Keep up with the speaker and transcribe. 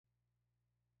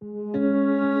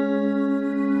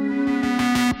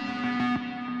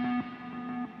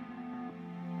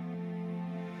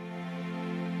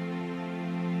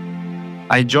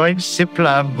I joined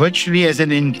Cipla virtually as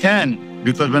an intern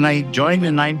because when I joined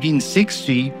in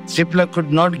 1960, Cipla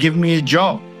could not give me a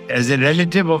job. As a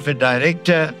relative of a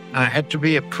director, I had to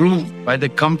be approved by the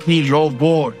company law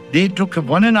board. They took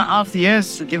 1.5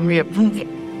 years to give me approval.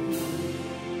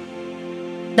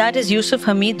 That is Yusuf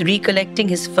Hamid recollecting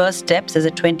his first steps as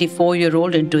a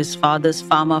 24-year-old into his father's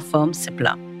pharma firm,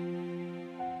 Cipla.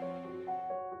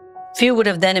 Few would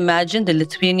have then imagined the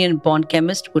Lithuanian-born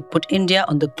chemist would put India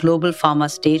on the global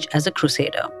pharma stage as a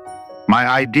crusader. My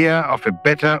idea of a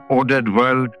better ordered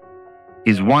world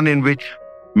is one in which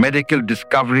medical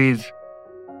discoveries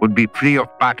would be free of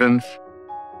patents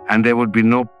and there would be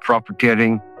no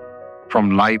profiteering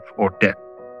from life or death.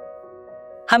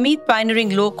 Hamid pioneering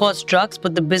low-cost drugs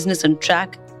put the business on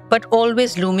track, but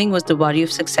always looming was the worry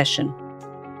of succession.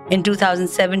 In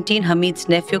 2017, Hamid's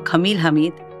nephew Kamil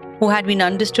Hamid, who had been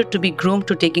understood to be groomed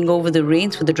to taking over the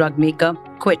reins for the drug maker,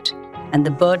 quit, and the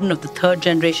burden of the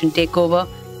third-generation takeover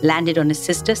landed on his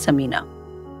sister Samina.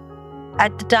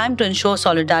 At the time, to ensure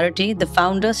solidarity, the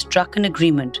founder struck an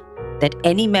agreement that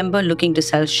any member looking to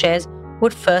sell shares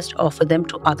would first offer them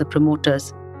to other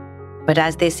promoters. But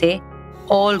as they say,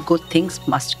 all good things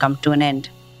must come to an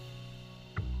end.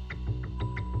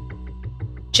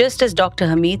 Just as Dr.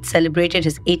 Hamid celebrated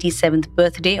his 87th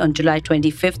birthday on July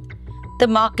 25th, the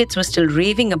markets were still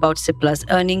raving about Cipla's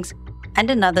earnings,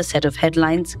 and another set of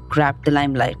headlines grabbed the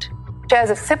limelight. Shares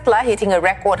of Cipla hitting a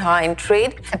record high in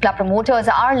trade. Cipla promoters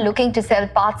are looking to sell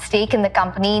part stake in the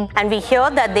company. And we hear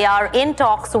that they are in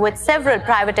talks with several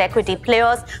private equity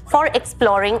players for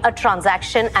exploring a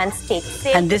transaction and stake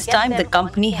sale. And this time, the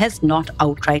company has not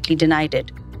outrightly denied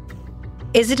it.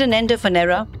 Is it an end of an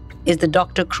era? Is the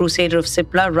Dr. Crusader of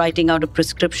Cipla writing out a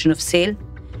prescription of sale?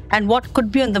 And what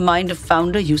could be on the mind of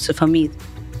founder Yusuf Hamid?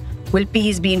 Will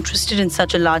PEs be interested in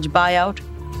such a large buyout?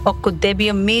 Or could there be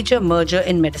a major merger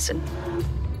in medicine?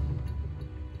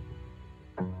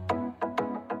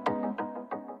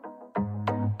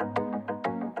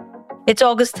 It's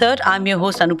August 3rd. I'm your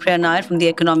host Anupriya Nair from The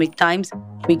Economic Times.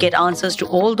 We get answers to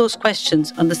all those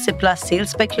questions on the Cipla sales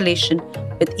speculation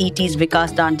with ET's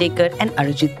Vikas Dandekar and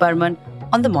Arijit Barman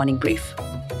on The Morning Brief.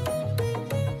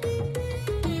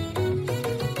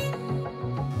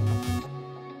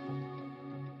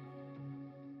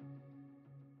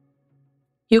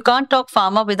 You can't talk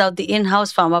pharma without the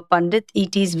in-house pharma pundit,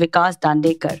 ET's Vikas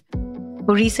Dandekar,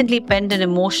 who recently penned an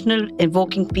emotional,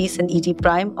 evoking piece in ET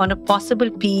Prime on a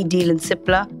possible PE deal in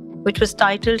Cipla, which was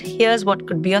titled, "Here's What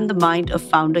Could Be on the Mind of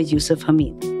Founder Yusuf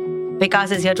Hamid."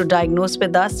 Vikas is here to diagnose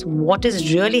with us what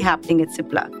is really happening at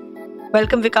Cipla.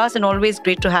 Welcome, Vikas, and always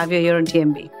great to have you here on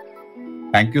TMB.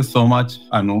 Thank you so much,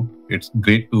 Anu. It's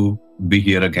great to be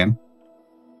here again.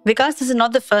 Vikas, this is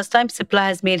not the first time Cipla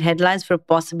has made headlines for a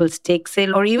possible stake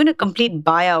sale or even a complete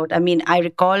buyout. I mean, I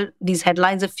recall these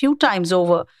headlines a few times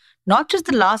over, not just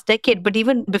the last decade, but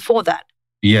even before that.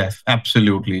 Yes,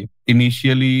 absolutely.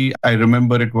 Initially, I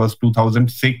remember it was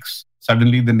 2006.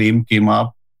 Suddenly the name came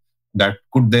up that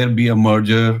could there be a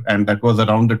merger? And that was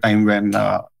around the time when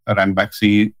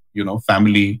Ranbaxy,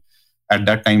 family, at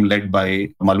that time led by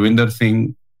Malvinder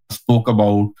Singh, spoke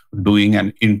about doing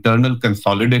an internal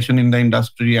consolidation in the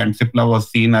industry, and Cipla was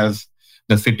seen as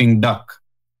the sitting duck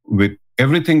with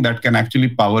everything that can actually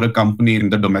power a company in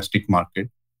the domestic market.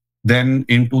 Then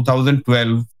in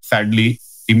 2012, sadly,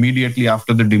 immediately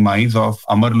after the demise of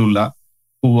Amar Lulla,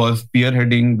 who was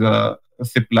spearheading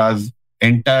Cipla's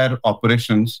entire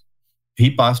operations,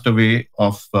 he passed away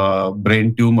of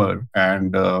brain tumor.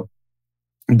 And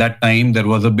that time there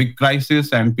was a big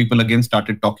crisis and people again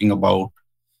started talking about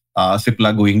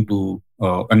Cipla going to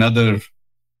another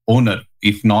owner,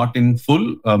 if not in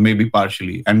full, maybe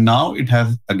partially. And now it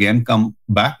has again come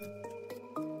back.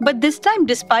 But this time,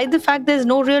 despite the fact there's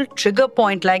no real trigger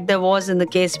point like there was in the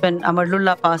case when Amar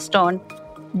Lulla passed on,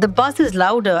 the buzz is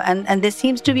louder and there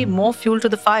seems to be more fuel to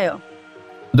the fire.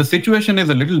 The situation is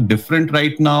a little different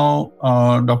right now.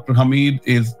 Dr. Hamid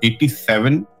is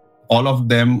 87. All of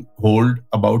them hold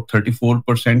about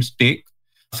 34% stake.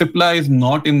 Cipla is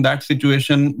not in that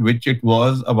situation, which it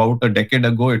was about a decade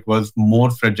ago. It was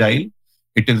more fragile.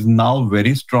 It is now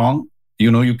very strong.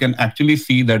 You can actually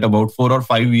see that about 4 or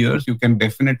 5 years, you can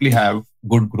definitely have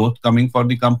good growth coming for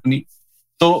the company.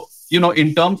 So,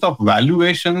 in terms of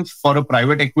valuations for a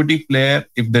private equity player,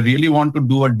 if they really want to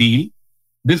do a deal,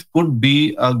 this could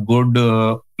be a good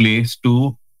place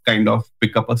to kind of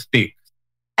pick up a stake.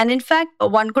 And in fact,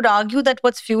 one could argue that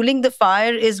what's fueling the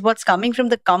fire is what's coming from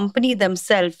the company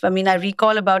themselves. I mean, I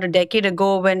recall about a decade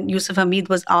ago when Yusuf Hamid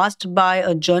was asked by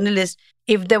a journalist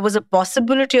if there was a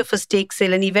possibility of a stake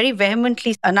sale, and he very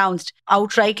vehemently announced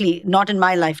outrightly, not in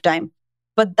my lifetime.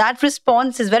 But that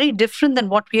response is very different than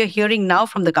what we are hearing now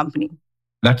from the company.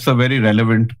 That's a very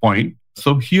relevant point.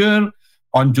 So here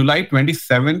on July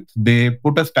 27th, they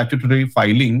put a statutory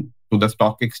filing to the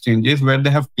stock exchanges where they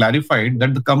have clarified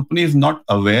that the company is not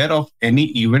aware of any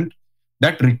event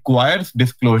that requires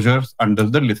disclosures under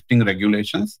the listing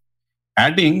regulations,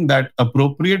 adding that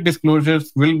appropriate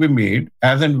disclosures will be made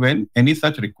as and when any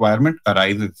such requirement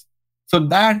arises. So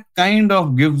that kind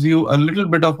of gives you a little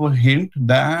bit of a hint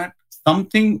that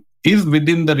something is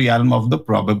within the realm of the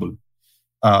probable.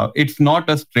 It's not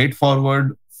a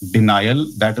straightforward denial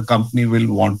that a company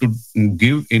will want to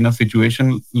give in a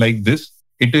situation like this.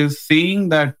 It is saying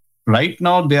that right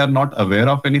now they are not aware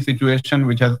of any situation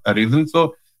which has arisen.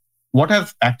 So what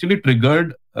has actually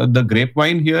triggered the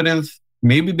grapevine here is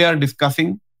maybe they are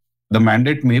discussing, the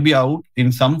mandate may be out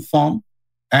in some form.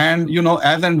 And,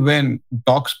 as and when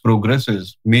talks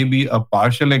progresses, maybe a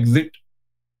partial exit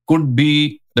could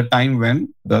be the time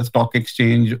when the stock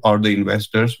exchange or the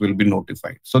investors will be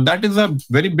notified. So that is a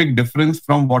very big difference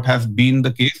from what has been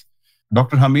the case.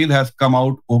 Dr. Hamid has come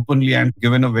out openly and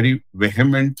given a very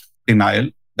vehement denial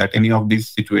that any of these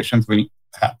situations will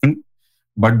happen.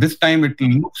 But this time it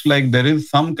looks like there is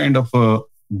some kind of a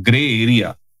gray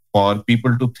area for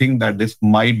people to think that this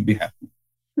might be happening.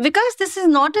 Because this is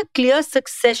not a clear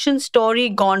succession story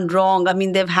gone wrong. I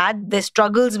mean, they've had their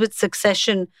struggles with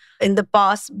succession in the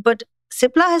past, but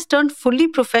Cipla has turned fully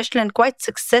professional and quite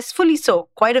successfully so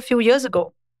quite a few years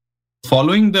ago.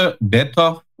 Following the death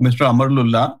of Mr.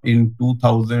 Amarullah in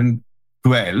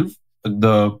 2012,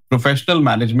 the professional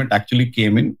management actually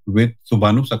came in with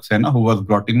Subhanu Saxena, who was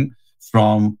brought in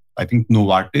from, I think,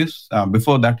 Novartis.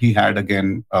 Before that, he had,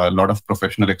 again, a lot of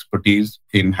professional expertise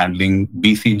in handling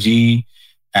BCG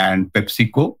and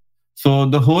PepsiCo. So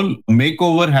the whole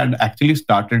makeover had actually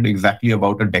started exactly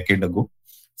about a decade ago.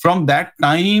 From that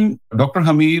time, Dr.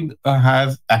 Hamid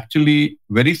has actually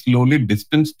very slowly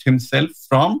distanced himself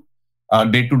from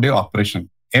day-to-day operation.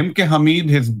 M.K. Hamid,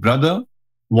 his brother,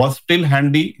 was still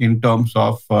handy in terms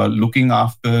of looking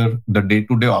after the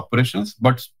day-to-day operations,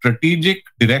 but strategic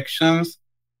directions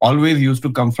always used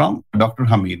to come from Dr.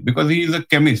 Hamid because he is a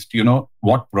chemist.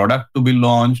 What product to be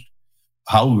launched,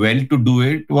 how well to do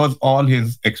it was all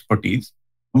his expertise.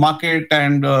 Market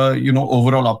and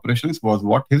overall operations was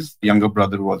what his younger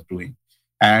brother was doing.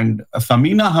 And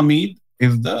Samina Hamid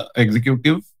is the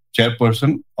executive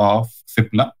chairperson of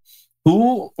Cipla,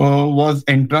 who was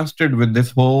entrusted with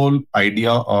this whole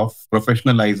idea of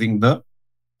professionalizing the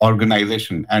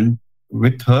organization. And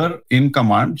with her in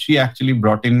command, she actually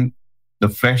brought in the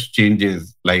fresh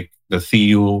changes like the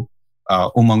CEO,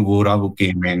 Umang Vora, who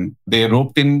came in. They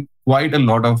roped in quite a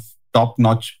lot of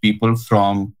top-notch people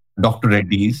from Dr.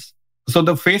 Reddy's. So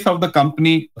the face of the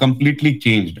company completely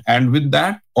changed. And with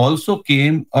that also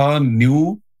came a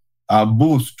new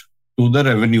boost to the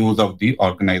revenues of the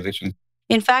organization.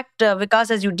 In fact, Vikas,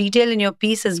 as you detail in your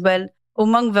piece as well,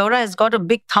 Umang Vora has got a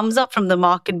big thumbs up from the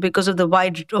market because of the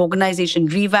wide organization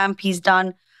revamp he's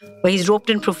done, where he's roped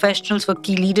in professionals for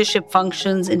key leadership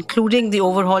functions, including the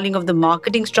overhauling of the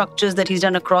marketing structures that he's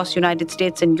done across United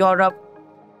States and Europe.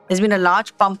 There's been a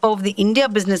large pump of the India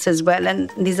business as well, and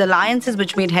these alliances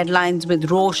which made headlines with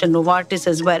Roche and Novartis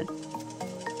as well.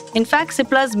 In fact,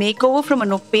 Cipla's makeover from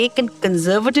an opaque and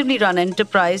conservatively run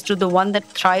enterprise to the one that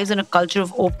thrives in a culture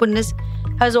of openness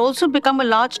has also become a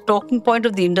large talking point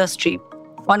of the industry.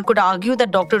 One could argue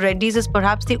that Dr. Reddy's is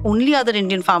perhaps the only other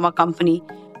Indian pharma company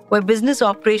where business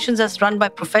operations are run by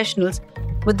professionals,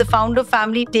 with the founder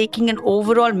family taking an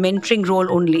overall mentoring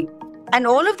role only. And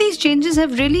all of these changes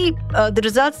have really, the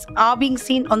results are being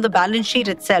seen on the balance sheet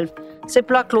itself.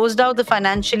 Cipla closed out the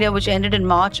financial year, which ended in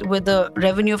March, with a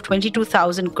revenue of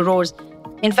 22,000 crores.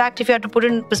 In fact, if you had to put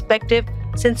it in perspective,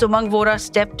 since Umang Vora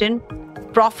stepped in,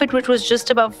 profit, which was just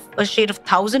above a shade of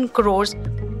 1,000 crores,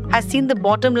 has seen the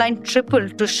bottom line triple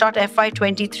to shut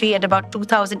FY23 at about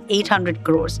 2,800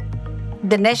 crores.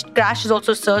 The net cash has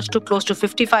also surged to close to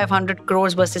 5,500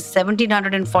 crores versus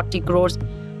 1,740 crores,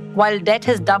 while debt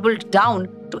has doubled down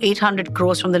to 800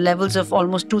 crores from the levels of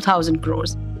almost 2,000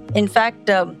 crores. In fact,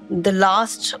 the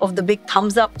last of the big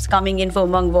thumbs ups coming in for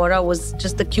Umang Vora was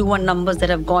just the Q1 numbers that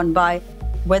have gone by,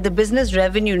 where the business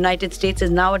revenue in the United States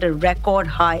is now at a record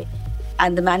high.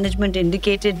 And the management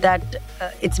indicated that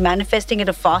it's manifesting at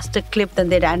a faster clip than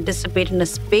they'd anticipated, and a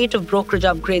spate of brokerage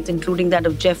upgrades, including that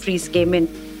of Jefferies, came in,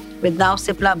 with now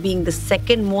Cipla being the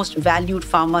second most valued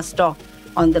pharma stock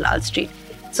on the Wall Street.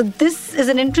 So this is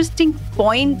an interesting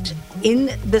point in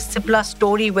the Cipla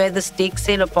story where the stake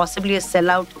sale or possibly a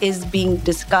sellout is being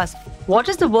discussed. What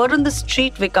is the word on the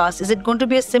street, Vikas? Is it going to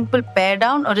be a simple pare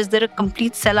down, or is there a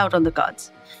complete sellout on the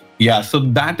cards? Yeah, so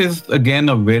that is again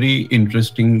a very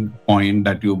interesting point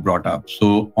that you brought up.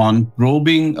 So, on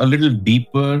probing a little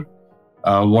deeper,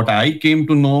 what I came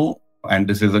to know, and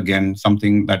this is again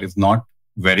something that is not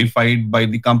verified by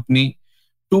the company,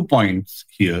 2 points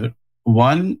here.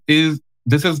 One is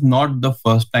this is not the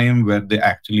first time where they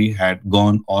actually had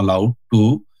gone all out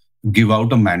to give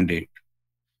out a mandate.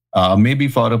 Maybe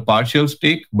for a partial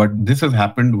stake, but this has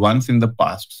happened once in the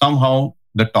past. Somehow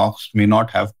the talks may not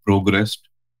have progressed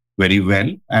very well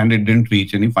and it didn't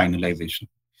reach any finalization.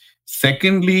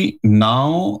 Secondly,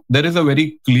 now there is a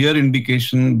very clear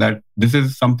indication that this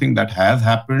is something that has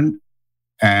happened,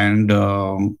 and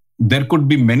there could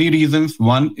be many reasons.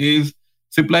 One is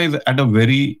Cipla is at a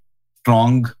very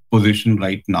strong position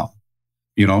right now.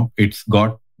 It's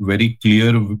got very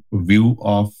clear view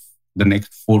of the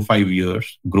next 4 or 5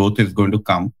 years. Growth is going to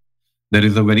come. There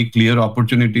is a very clear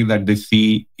opportunity that they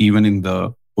see even in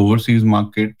the overseas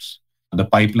markets. The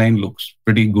pipeline looks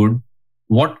pretty good.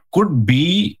 What could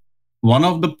be one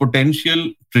of the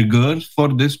potential triggers for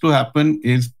this to happen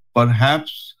is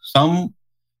perhaps some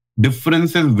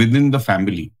differences within the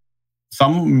family.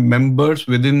 Some members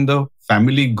within the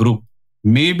family group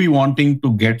may be wanting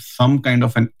to get some kind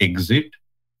of an exit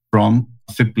from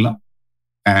Cipla.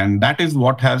 And that is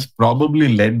what has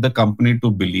probably led the company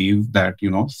to believe that,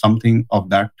 something of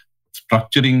that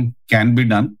structuring can be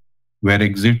done where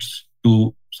exits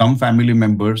to some family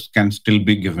members can still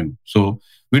be given. So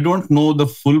we don't know the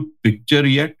full picture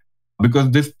yet, because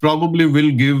this probably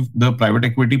will give the private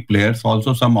equity players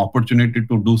also some opportunity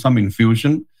to do some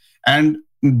infusion. And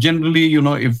generally,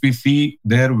 if we see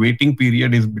their waiting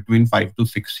period is between 5 to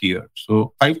 6 years.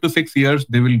 So 5 to 6 years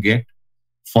they will get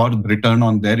for return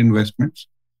on their investments.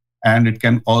 And it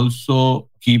can also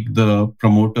keep the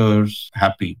promoters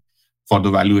happy for the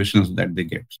valuations that they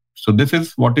get. So this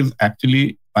is what is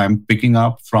actually I'm picking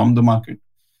up from the market.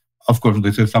 Of course,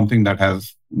 this is something that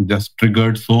has just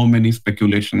triggered so many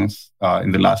speculations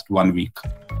in the last 1 week.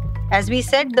 As we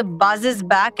said, the buzz is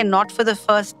back, and not for the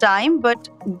first time, but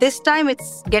this time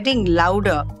it's getting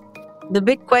louder. The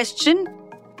big question,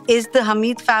 is the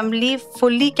Hamid family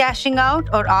fully cashing out,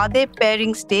 or are they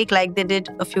paring stake like they did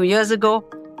a few years ago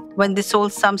when they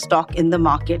sold some stock in the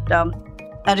market?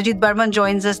 Arijit Barman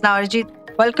joins us now. Arijit,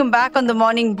 welcome back on the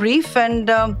Morning Brief. And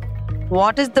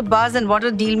what is the buzz and what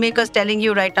are deal makers telling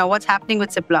you right now? What's happening with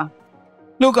Cipla?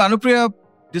 Look, Anupriya,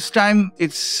 this time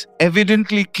it's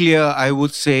evidently clear, I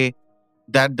would say,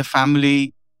 that the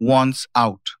family wants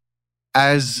out.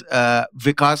 As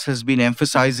Vikas has been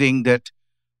emphasizing that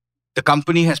the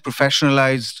company has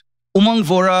professionalized. Umang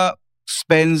Vohra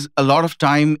spends a lot of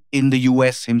time in the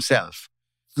US himself.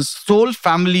 The sole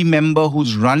family member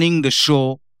who's running the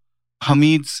show,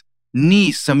 Hamid's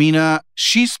niece, Samina,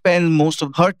 she spends most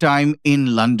of her time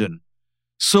in London.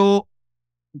 So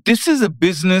this is a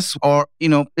business, or,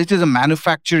 it is a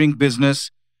manufacturing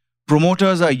business.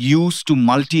 Promoters are used to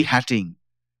multi-hatting.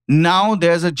 Now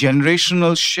there's a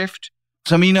generational shift.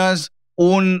 Samina's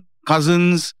own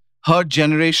cousins, her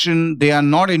generation, they are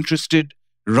not interested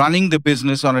running the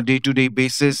business on a day-to-day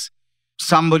basis.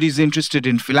 Somebody's interested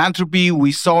in philanthropy.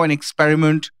 We saw an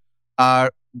experiment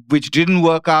which didn't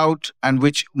work out and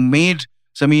which made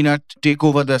Samina take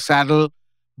over the saddle.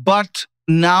 But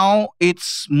now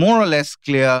it's more or less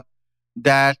clear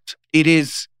that it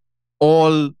is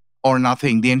all or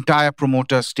nothing. The entire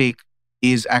promoter stake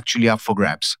is actually up for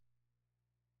grabs.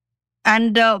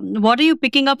 And what are you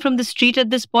picking up from the street at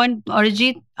this point,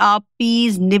 Arijit? Are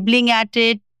Ps nibbling at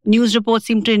it? News reports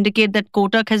seem to indicate that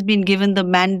Kotak has been given the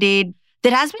mandate.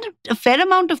 There has been a fair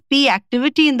amount of P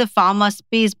activity in the pharma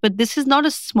space, but this is not a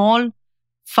small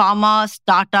pharma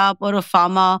startup or a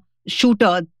pharma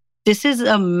shooter. This is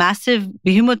a massive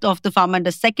behemoth of the pharma and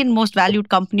the second most valued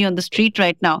company on the street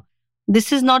right now.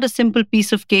 This is not a simple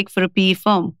piece of cake for a PE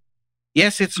firm.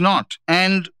 Yes, it's not.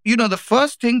 And, the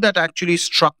first thing that actually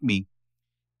struck me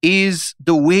is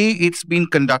the way it's been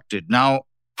conducted. Now,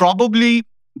 probably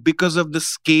because of the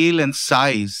scale and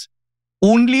size,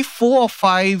 only 4 or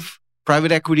 5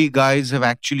 private equity guys have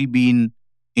actually been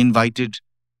invited.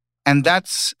 And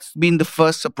that's been the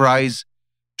first surprise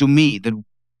to me, that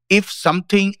if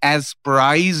something as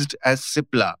prized as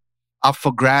Cipla up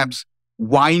for grabs,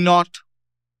 why not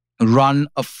run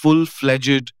a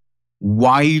full-fledged,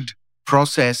 wide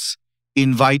process,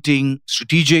 inviting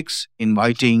strategics,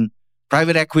 inviting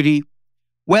private equity?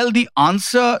 Well, the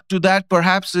answer to that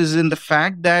perhaps is in the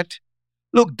fact that,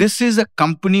 look, this is a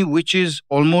company which is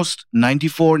almost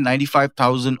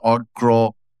 95,000 odd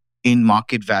crore in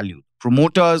market value.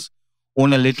 Promoters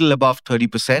own a little above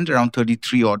 30%, around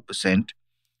 33 odd percent.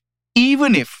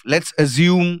 Even if, let's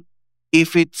assume,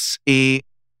 if it's a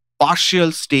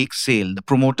partial stake sale, the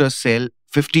promoters sell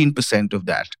 15% of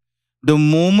that. The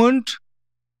moment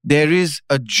there is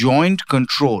a joint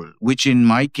control, which in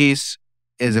my case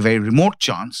is a very remote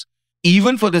chance,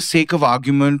 even for the sake of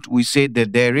argument, we say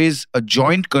that there is a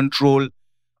joint control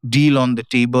deal on the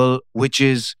table, which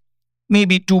is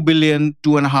maybe $2 billion,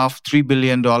 $2.5, $3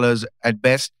 billion at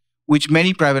best, which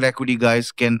many private equity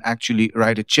guys can actually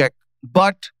write a check.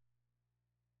 But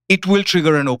it will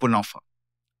trigger an open offer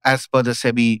as per the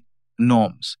SEBI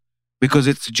norms. Because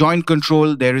it's joint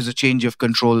control, there is a change of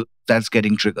control that's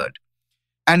getting triggered.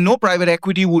 And no private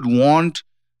equity would want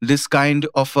this kind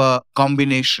of a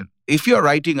combination. If you're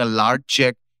writing a large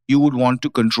check, you would want to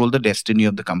control the destiny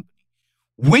of the company,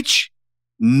 which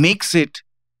makes it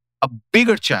a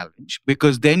bigger challenge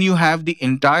because then you have the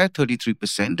entire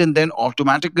 33% and then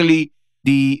automatically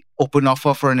the open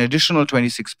offer for an additional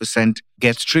 26%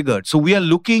 gets triggered. So we are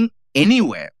looking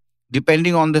anywhere,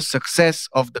 depending on the success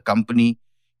of the company,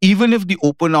 even if the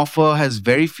open offer has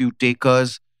very few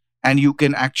takers and you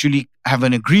can actually have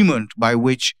an agreement by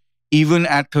which even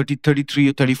at 30, 33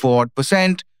 or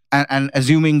 34% and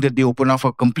assuming that the open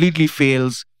offer completely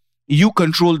fails, you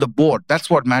control the board. That's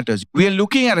what matters. We are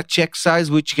looking at a check size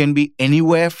which can be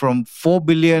anywhere from 4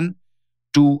 billion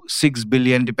to 6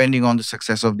 billion, depending on the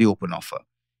success of the open offer.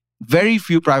 Very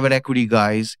few private equity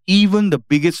guys, even the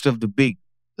biggest of the big,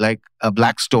 like a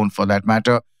Blackstone for that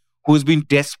matter, who's been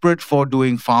desperate for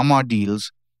doing pharma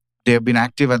deals. They've been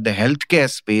active at the healthcare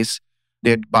space.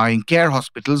 They're buying care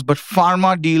hospitals, but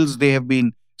pharma deals they have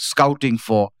been scouting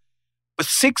for. But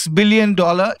 $6 billion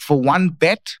for one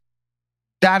bet,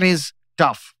 that is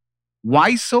tough.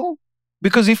 Why so?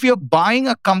 Because if you're buying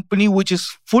a company which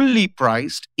is fully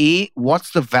priced,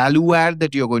 what's the value add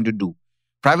that you're going to do?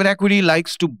 Private equity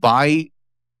likes to buy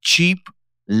cheap,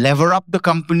 lever up the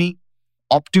company,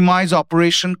 optimize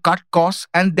operation, cut costs,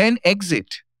 and then exit.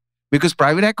 Because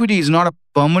private equity is not a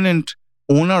permanent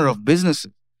owner of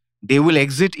businesses. They will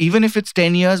exit even if it's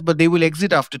 10 years, but they will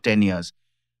exit after 10 years.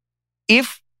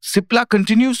 If Cipla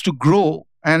continues to grow,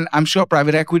 and I'm sure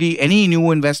private equity, any new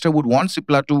investor would want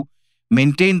Cipla to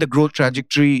maintain the growth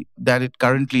trajectory that it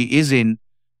currently is in,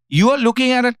 you are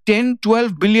looking at a $10,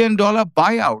 $12 billion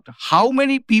buyout. How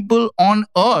many people on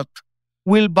earth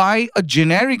will buy a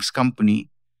generics company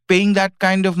paying that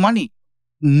kind of money?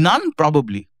 None,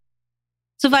 probably.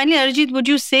 So finally, Arijit, would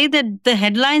you say that the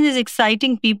headline is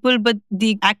exciting people, but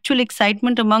the actual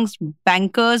excitement amongst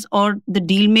bankers or the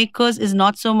deal makers is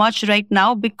not so much right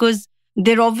now because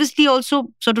they're obviously also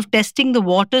sort of testing the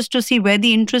waters to see where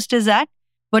the interest is at.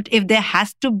 But if there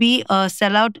has to be a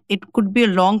sellout, it could be a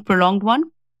long, prolonged one.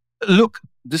 Look,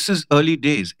 this is early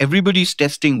days. Everybody's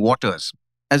testing waters.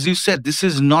 As you said, this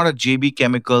is not a JB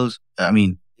Chemicals. I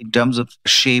mean, in terms of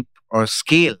shape or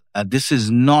scale, this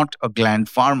is not a Gland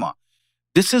Pharma.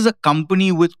 This is a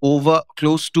company with over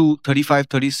close to 35,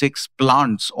 36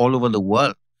 plants all over the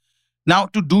world. Now,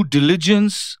 to do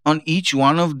diligence on each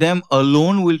one of them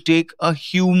alone will take a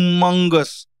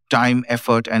humongous time,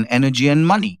 effort, and energy and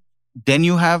money. Then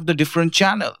you have the different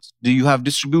channels. You have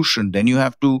distribution. Then you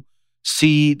have to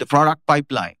see the product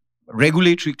pipeline,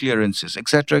 regulatory clearances,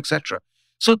 etc., etc.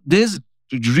 So there's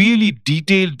really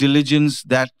detailed diligence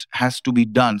that has to be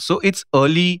done. So it's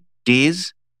early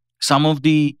days. Some of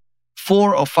the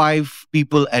 4 or 5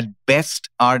 people at best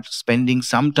are spending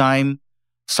some time.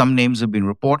 Some names have been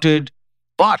reported.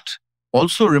 But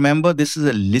also remember, this is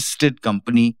a listed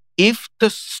company. If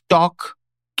the stock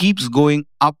keeps going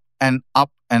up and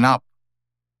up and up,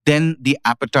 then the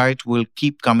appetite will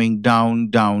keep coming down,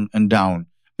 down, and down.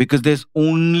 Because there's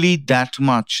only that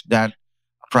much that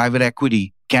private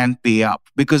equity can pay up.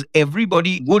 Because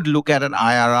everybody would look at an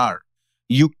IRR.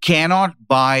 You cannot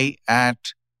buy at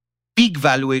peak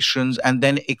valuations and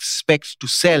then expect to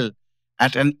sell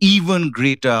at an even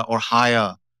greater or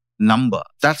higher number.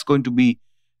 That's going to be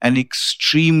an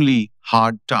extremely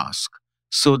hard task.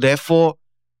 So therefore,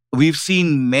 we've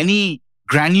seen many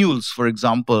Granules, for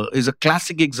example, is a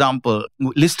classic example.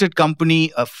 Listed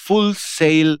company, a full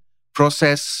sale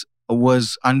process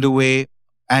was underway,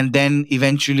 and then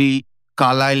eventually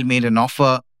Carlyle made an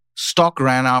offer, stock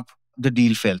ran up, the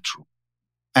deal fell through.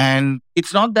 And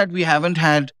it's not that we haven't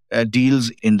had deals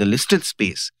in the listed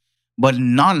space, but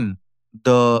none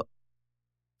the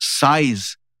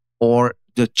size or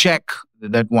the check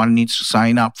that one needs to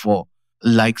sign up for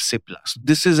like Cipla.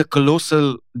 This is a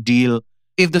colossal deal.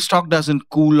 If the stock doesn't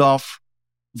cool off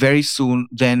very soon,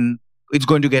 then it's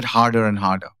going to get harder and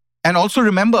harder. And also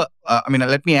remember,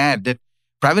 let me add that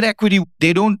private equity,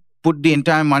 they don't put the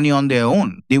entire money on their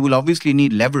own. They will obviously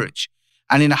need leverage.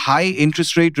 And in a high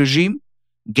interest rate regime,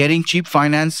 getting cheap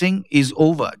financing is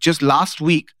over. Just last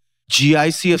week,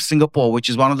 GIC of Singapore, which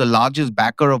is one of the largest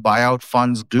backer of buyout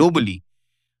funds globally,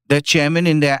 their chairman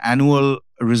in their annual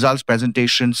results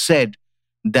presentation said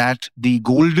that the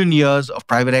golden years of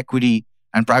private equity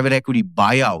and private equity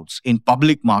buyouts in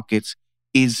public markets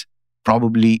is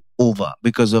probably over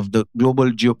because of the global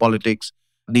geopolitics,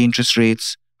 the interest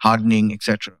rates hardening,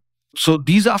 etc. So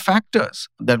these are factors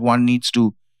that one needs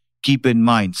to keep in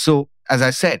mind. So as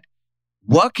I said,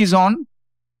 work is on.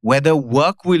 Whether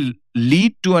work will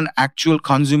lead to an actual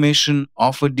consummation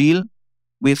of a deal,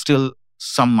 we're still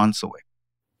some months away.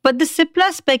 But the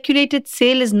Cipla speculated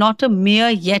sale is not a mere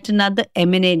yet another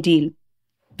M&A deal.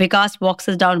 Vikas walks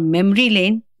us down memory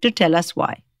lane to tell us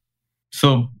why.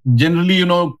 So generally,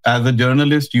 as a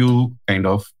journalist, you kind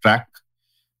of track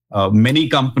many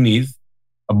companies,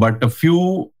 but a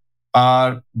few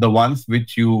are the ones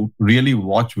which you really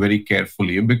watch very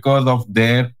carefully because of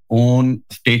their own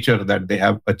stature that they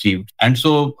have achieved. And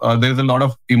so there's a lot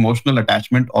of emotional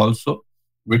attachment also,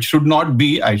 which should not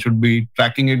be. I should be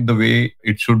tracking it the way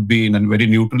it should be in a very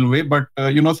neutral way. But,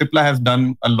 Cipla has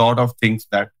done a lot of things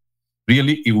that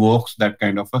really evokes that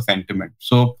kind of a sentiment.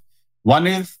 So one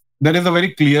is, there is a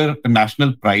very clear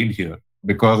national pride here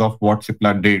because of what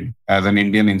Cipla did as an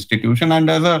Indian institution and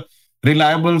as a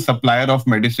reliable supplier of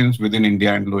medicines within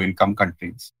India and low-income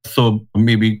countries. So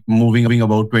maybe moving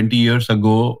about 20 years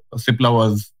ago, Cipla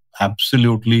was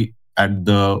absolutely at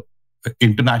the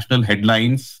international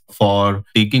headlines for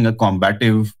taking a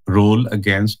combative role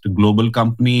against global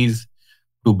companies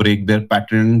to break their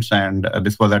patents. And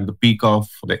this was at the peak of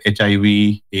the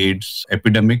HIV/AIDS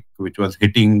epidemic, which was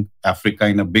hitting Africa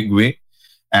in a big way.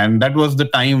 And that was the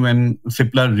time when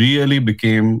Cipla really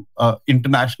became an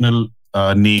international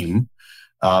name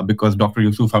because Dr.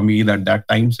 Yusuf Hamid at that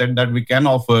time said that we can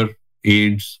offer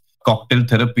AIDS cocktail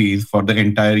therapies for the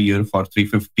entire year for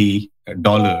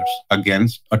 $350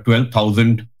 against a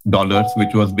 $12,000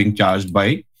 which was being charged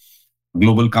by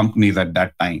global companies at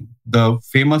that time. The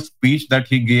famous speech that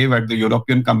he gave at the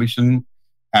European Commission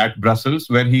at Brussels,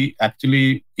 where he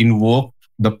actually invoked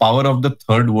the power of the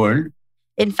third world.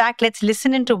 In fact, let's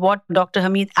listen into what Dr.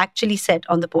 Hamid actually said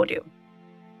on the podium.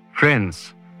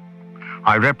 Friends,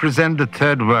 I represent the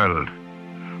third world.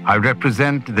 I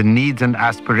represent the needs and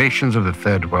aspirations of the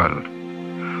third world.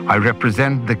 I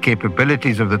represent the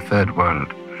capabilities of the third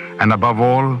world. And above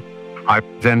all, I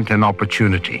present an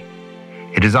opportunity.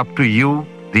 It is up to you,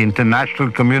 the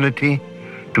international community,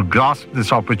 to grasp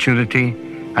this opportunity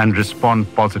and respond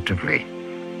positively.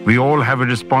 We all have a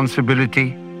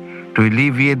responsibility to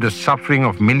alleviate the suffering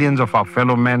of millions of our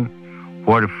fellow men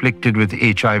who are afflicted with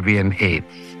HIV and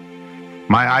AIDS.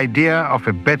 My idea of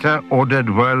a better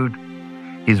ordered world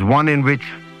is one in which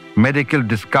medical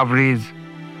discoveries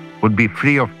would be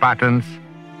free of patents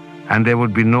and there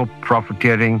would be no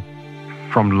profiteering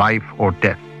from life or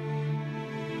death.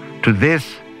 To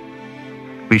this,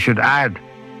 we should add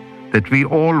that we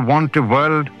all want a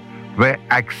world where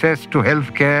access to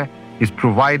healthcare is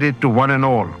provided to one and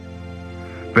all,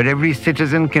 where every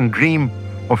citizen can dream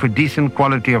of a decent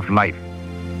quality of life.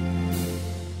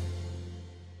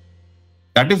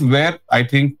 That is where I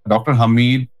think Dr.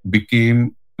 Hamid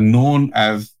became known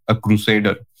as a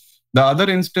crusader. The other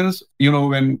instance,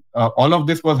 when all of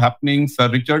this was happening, Sir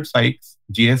Richard Sykes,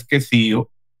 GSK CEO,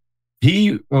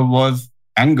 he was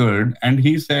angered and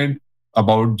he said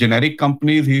about generic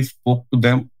companies, he spoke to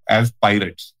them as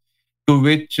pirates, to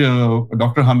which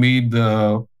Dr. Hamid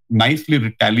nicely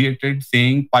retaliated,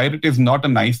 saying, pirate is not a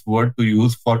nice word to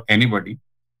use for anybody.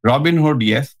 Robin Hood,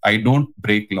 yes, I don't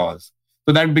break laws.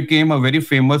 So that became a very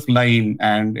famous line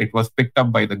and it was picked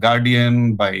up by The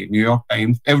Guardian, by New York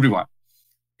Times, everyone.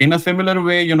 In a similar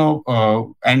way,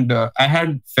 I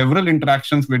had several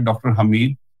interactions with Dr.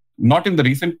 Hamid, not in the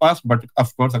recent past, but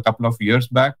of course, a couple of years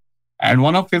back. And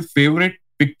one of his favorite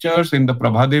pictures in the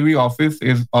Prabhadevi office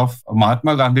is of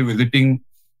Mahatma Gandhi visiting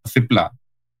Cipla.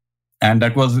 And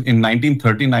that was in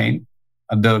 1939.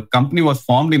 The company was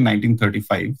formed in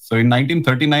 1935. So in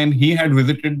 1939, he had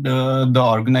visited the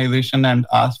organization and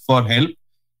asked for help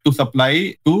to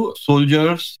supply to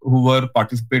soldiers who were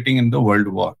participating in the World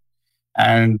War.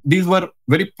 And these were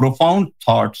very profound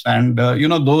thoughts. And,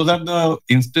 those are the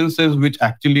instances which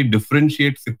actually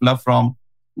differentiate Cipla from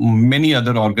many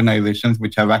other organizations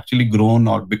which have actually grown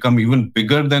or become even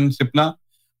bigger than Cipla.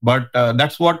 But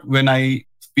that's what, when I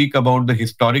speak about the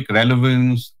historic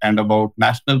relevance and about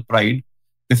national pride,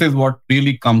 this is what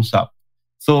really comes up.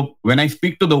 So when I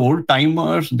speak to the old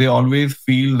timers, they always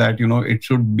feel that, it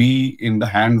should be in the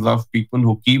hands of people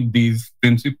who keep these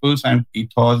principles and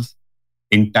ethos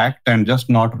intact and just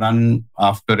not run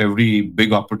after every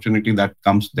big opportunity that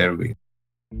comes their way.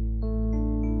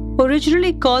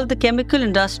 Originally called the Chemical,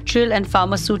 Industrial and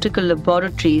Pharmaceutical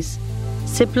Laboratories,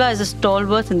 Cipla is a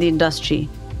stalwart in the industry.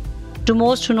 To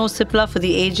most who know Cipla for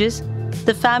the ages,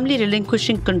 the family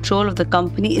relinquishing control of the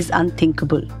company is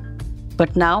unthinkable.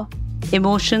 But now,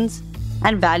 emotions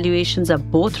and valuations are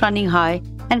both running high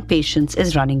and patience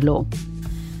is running low.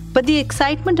 But the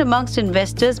excitement amongst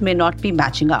investors may not be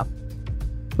matching up.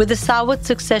 With the soured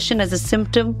succession as a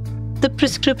symptom, the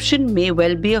prescription may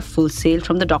well be a full sale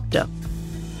from the doctor.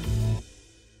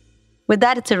 With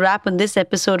that, it's a wrap on this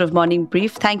episode of Morning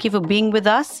Brief. Thank you for being with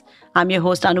us. I'm your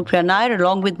host, Anupriya Nair.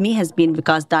 Along with me has been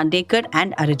Vikas Dandekar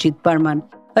and Arijit Burman.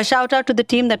 A shout out to the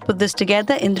team that put this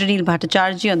together: Indranil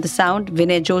Bhattacharjee on the sound,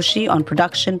 Vinay Joshi on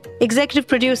production, executive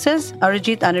producers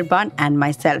Arijit Anirban and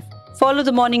myself. Follow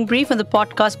the Morning Brief on the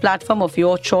podcast platform of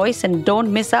your choice and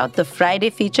don't miss out the Friday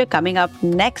feature coming up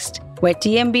next, where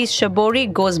TMB's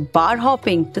Shabori goes bar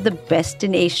hopping to the best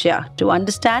in Asia to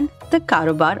understand the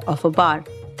karobar of a bar.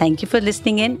 Thank you for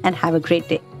listening in and have a great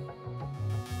day.